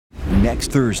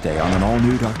next Thursday on an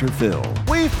all-new Dr. Phil.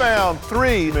 We found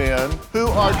 3 men who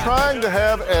are trying to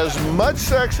have as much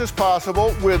sex as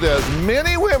possible with as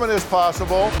many women as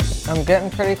possible. I'm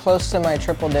getting pretty close to my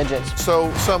triple digits.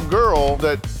 So some girl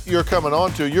that you're coming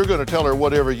on to, you're going to tell her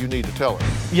whatever you need to tell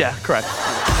her. Yeah, correct.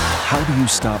 How do you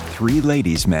stop 3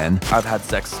 ladies' men I've had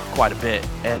sex quite a bit,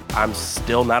 and I'm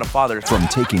still not a father. from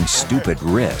taking stupid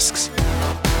risks?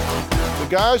 The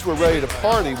guys were ready to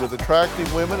party with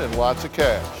attractive women and lots of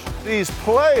cash. These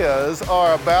players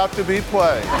are about to be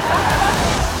played.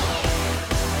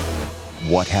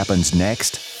 What happens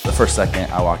next? The first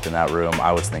second I walked in that room,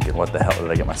 I was thinking, what the hell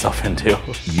did I get myself into?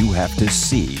 You have to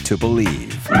see to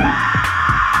believe.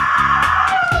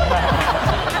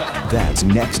 That's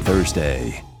next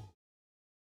Thursday.